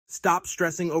Stop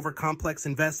stressing over complex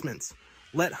investments.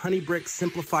 Let HoneyBricks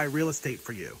simplify real estate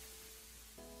for you.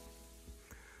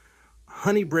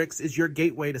 HoneyBricks is your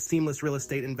gateway to seamless real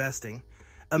estate investing.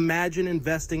 Imagine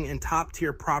investing in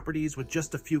top-tier properties with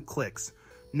just a few clicks.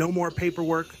 No more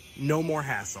paperwork, no more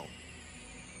hassle.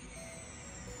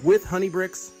 With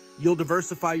HoneyBricks, you'll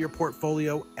diversify your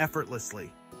portfolio effortlessly.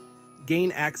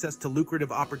 Gain access to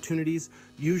lucrative opportunities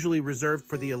usually reserved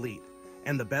for the elite.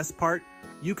 And the best part,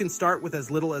 you can start with as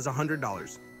little as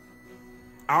 $100.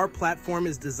 Our platform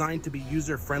is designed to be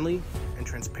user-friendly and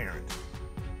transparent.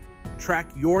 Track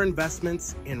your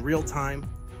investments in real time,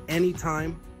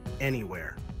 anytime,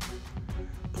 anywhere.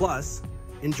 Plus,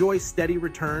 enjoy steady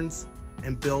returns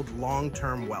and build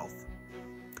long-term wealth.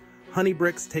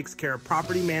 HoneyBricks takes care of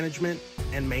property management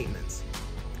and maintenance,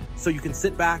 so you can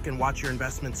sit back and watch your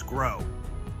investments grow.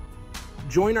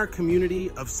 Join our community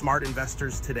of smart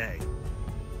investors today.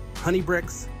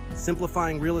 HoneyBricks,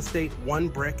 simplifying real estate one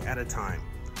brick at a time.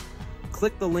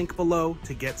 Click the link below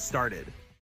to get started.